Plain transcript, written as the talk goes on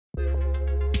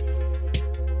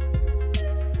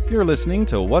You're listening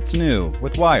to What's New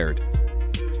with Wired.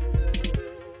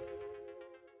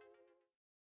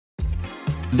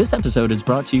 This episode is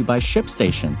brought to you by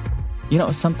ShipStation. You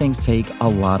know, some things take a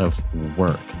lot of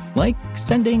work, like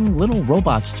sending little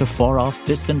robots to far-off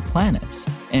distant planets.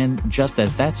 And just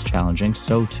as that's challenging,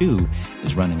 so too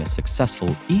is running a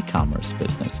successful e-commerce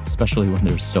business, especially when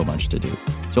there's so much to do.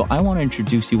 So I want to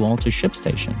introduce you all to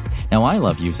ShipStation. Now, I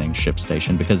love using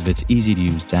ShipStation because of its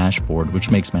easy-to-use dashboard,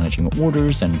 which makes managing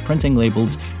orders and printing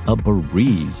labels a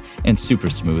breeze and super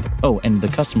smooth. Oh, and the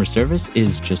customer service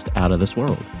is just out of this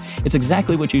world. It's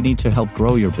exactly what you need to help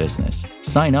grow your business.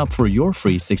 Sign up for your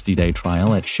free 60-day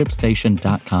trial at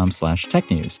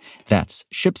shipstation.com/technews. That's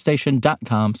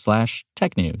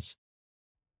shipstation.com/technews.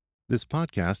 This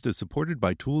podcast is supported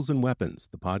by Tools and Weapons,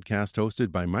 the podcast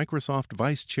hosted by Microsoft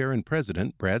Vice Chair and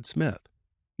President Brad Smith.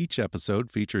 Each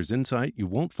episode features insight you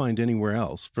won't find anywhere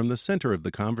else from the center of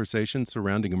the conversation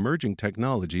surrounding emerging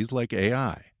technologies like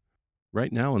AI.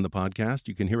 Right now on the podcast,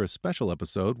 you can hear a special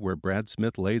episode where Brad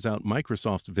Smith lays out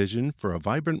Microsoft's vision for a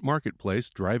vibrant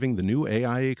marketplace driving the new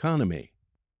AI economy.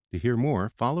 To hear more,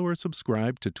 follow or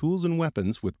subscribe to Tools and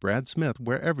Weapons with Brad Smith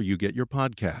wherever you get your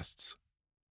podcasts.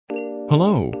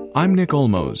 Hello, I'm Nick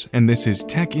Olmos, and this is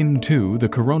Tech In 2, the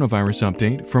coronavirus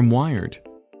update from Wired.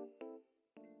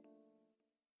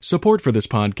 Support for this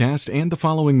podcast and the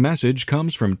following message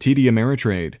comes from TD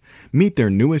Ameritrade. Meet their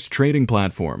newest trading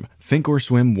platform,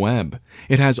 Thinkorswim Web.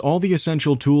 It has all the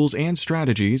essential tools and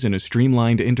strategies in a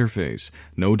streamlined interface.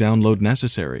 No download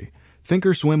necessary.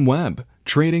 Thinkorswim Web.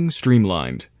 Trading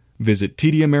streamlined. Visit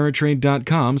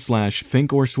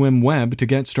tdameritrade.com/thinkorswimweb to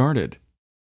get started.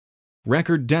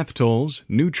 Record death tolls,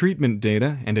 new treatment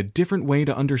data, and a different way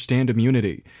to understand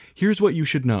immunity. Here's what you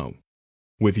should know.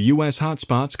 With U.S.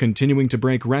 hotspots continuing to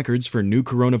break records for new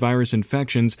coronavirus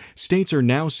infections, states are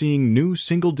now seeing new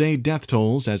single-day death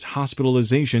tolls as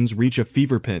hospitalizations reach a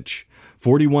fever pitch.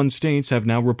 41 states have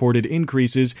now reported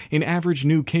increases in average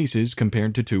new cases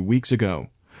compared to 2 weeks ago.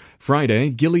 Friday,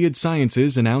 Gilead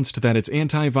Sciences announced that its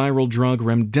antiviral drug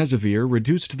remdesivir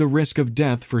reduced the risk of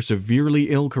death for severely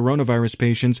ill coronavirus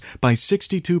patients by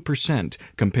 62%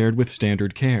 compared with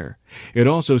standard care. It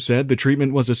also said the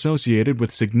treatment was associated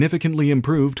with significantly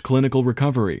improved clinical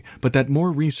recovery, but that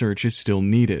more research is still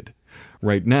needed.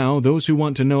 Right now, those who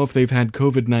want to know if they've had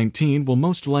COVID-19 will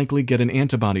most likely get an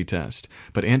antibody test,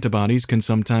 but antibodies can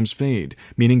sometimes fade,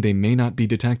 meaning they may not be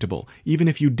detectable, even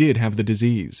if you did have the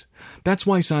disease. That's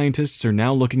why scientists are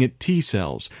now looking at T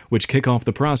cells, which kick off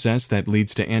the process that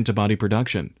leads to antibody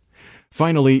production.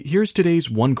 Finally, here's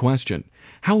today's one question.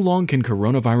 How long can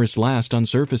coronavirus last on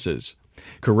surfaces?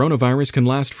 Coronavirus can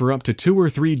last for up to 2 or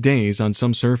 3 days on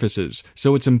some surfaces,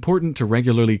 so it's important to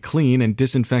regularly clean and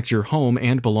disinfect your home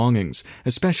and belongings,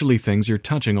 especially things you're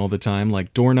touching all the time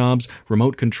like doorknobs,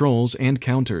 remote controls, and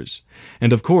counters.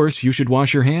 And of course, you should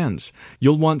wash your hands.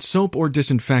 You'll want soap or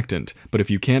disinfectant, but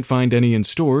if you can't find any in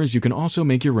stores, you can also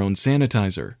make your own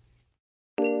sanitizer.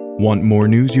 Want more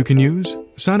news you can use?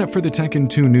 Sign up for the Tech In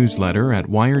 2 newsletter at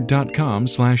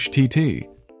wired.com/TT.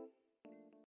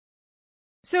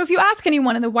 So if you ask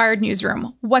anyone in the Wired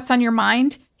newsroom, what's on your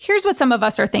mind? Here's what some of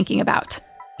us are thinking about.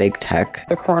 Big tech,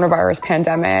 the coronavirus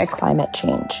pandemic, climate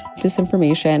change,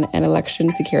 disinformation, and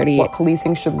election security. What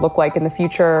policing should look like in the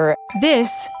future. This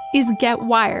is Get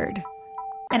Wired.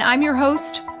 And I'm your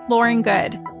host, Lauren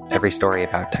Good. Every story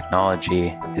about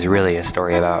technology is really a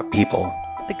story about people.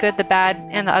 The good, the bad,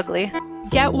 and the ugly.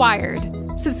 Get Wired.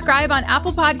 Subscribe on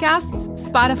Apple Podcasts,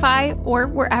 Spotify, or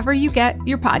wherever you get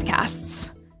your podcasts.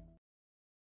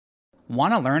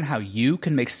 Want to learn how you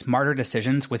can make smarter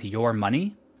decisions with your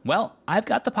money? Well, I've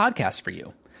got the podcast for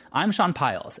you. I'm Sean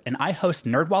Piles, and I host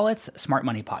NerdWallet's Smart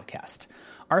Money Podcast.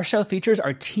 Our show features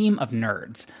our team of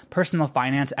nerds, personal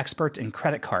finance experts in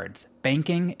credit cards,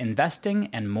 banking, investing,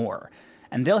 and more.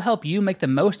 And they'll help you make the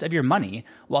most of your money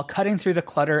while cutting through the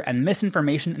clutter and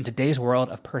misinformation in today's world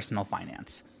of personal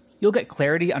finance. You'll get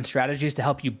clarity on strategies to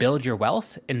help you build your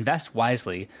wealth, invest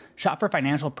wisely, shop for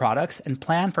financial products, and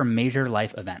plan for major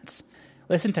life events.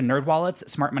 Listen to NerdWallet's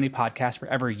Smart Money Podcast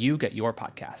wherever you get your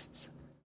podcasts.